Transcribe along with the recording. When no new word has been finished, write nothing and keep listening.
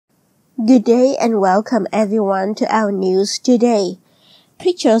Good day and welcome everyone to our news today.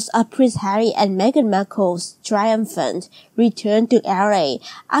 Pictures of Prince Harry and Meghan Markle's triumphant return to LA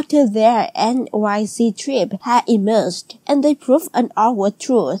after their NYC trip had emerged, and they prove an awkward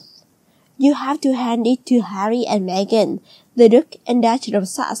truth. You have to hand it to Harry and Meghan, the Duke and Duchess of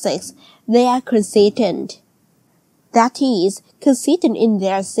Sussex. They are consistent. That is, consistent in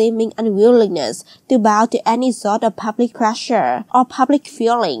their seeming unwillingness to bow to any sort of public pressure or public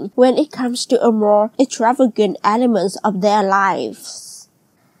feeling when it comes to a more extravagant elements of their lives.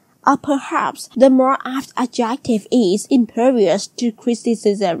 Or perhaps the more apt adjective is impervious to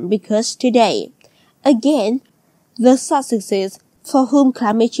criticism because today, again, the Sussexes, for whom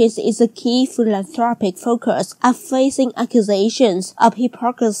climate change is a key philanthropic focus, are facing accusations of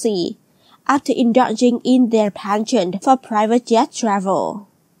hypocrisy after indulging in their penchant for private jet travel.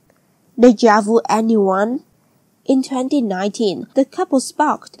 Deja vu anyone? In 2019, the couple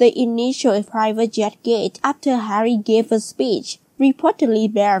sparked the initial private jet gate after Harry gave a speech,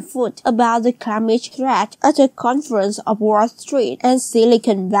 reportedly barefoot, about the climate threat at a conference of Wall Street and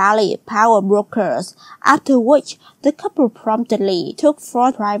Silicon Valley power brokers, after which the couple promptly took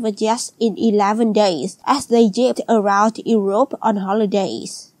 4 private jets in 11 days as they jeeped around Europe on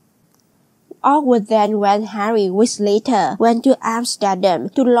holidays. Awkward then when Harry weeks later went to Amsterdam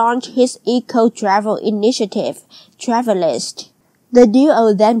to launch his eco-travel initiative, Travelist. The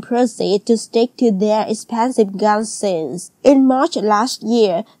duo then proceeded to stick to their expensive gun scenes. In March last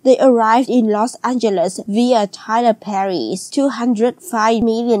year, they arrived in Los Angeles via Tyler Perry's $205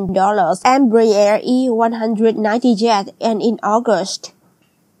 million Embraer E190 jet, and in August,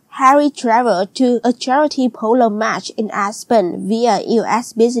 Harry traveled to a charity polo match in Aspen via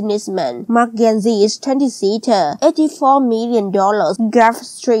U.S. businessman Mark Ganzi's 20-seater, $84 million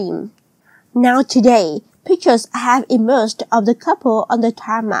Gulfstream. Now today, pictures have emerged of the couple on the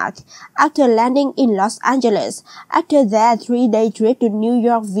tarmac after landing in Los Angeles after their 3-day trip to New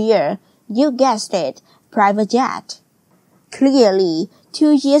York via, you guessed it, private jet. Clearly,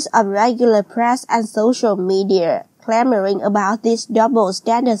 2 years of regular press and social media clamoring about this double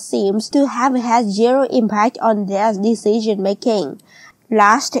standard seems to have had zero impact on their decision-making.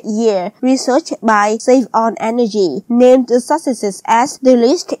 Last year, research by Save On Energy named the Sussexes as the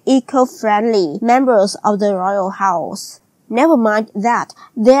least eco-friendly members of the royal house. Never mind that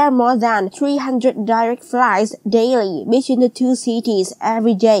there are more than 300 direct flights daily between the 2 cities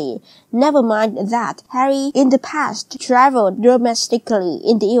every day. Never mind that Harry in the past traveled domestically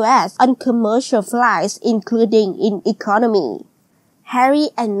in the US on commercial flights, including in economy. Harry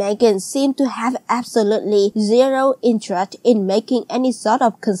and Meghan seem to have absolutely zero interest in making any sort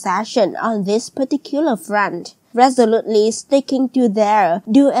of concession on this particular front, resolutely sticking to their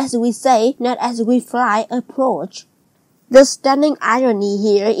do as we say, not as we fly approach. The stunning irony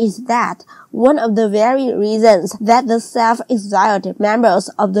here is that one of the very reasons that the self-exiled members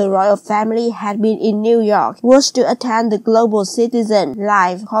of the royal family had been in New York was to attend the Global Citizen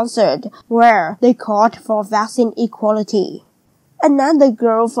live concert where they called for vaccine equality. Another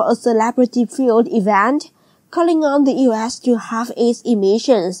goal for a celebrity-filled event, calling on the US to halve its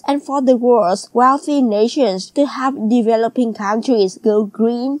emissions and for the world's wealthy nations to help developing countries go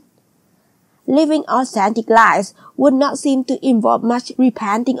green. Living authentic lives would not seem to involve much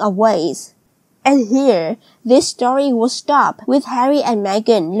repenting of ways. And here, this story will stop with Harry and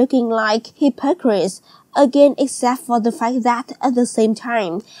Meghan looking like hypocrites again, except for the fact that at the same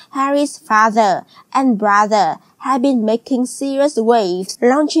time, Harry's father and brother have been making serious waves,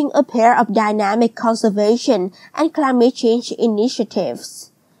 launching a pair of dynamic conservation and climate change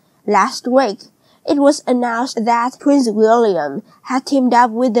initiatives. Last week, it was announced that Prince William had teamed up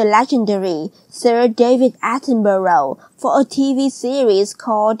with the legendary Sir David Attenborough for a TV series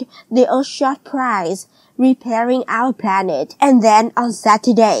called The Earthshot Prize, Repairing Our Planet. And then on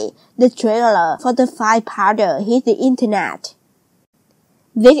Saturday, the trailer for the 5-parter hit the internet.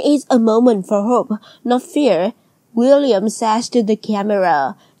 This is a moment for hope, not fear, William says to the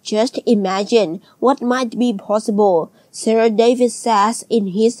camera. Just imagine what might be possible, Sir David says in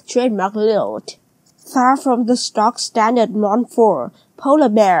his trademark lilt. Far from the stock standard known for polar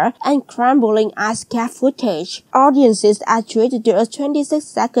bear and crumbling ice cap footage, audiences are treated to a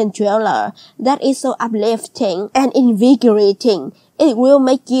 26-second trailer that is so uplifting and invigorating, it will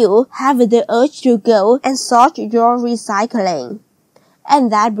make you have the urge to go and sort your recycling.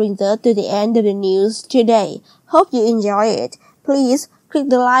 And that brings us to the end of the news today. Hope you enjoy it. Please click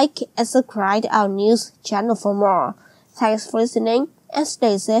the like and subscribe to our news channel for more. Thanks for listening and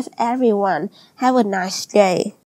stay safe everyone. Have a nice day.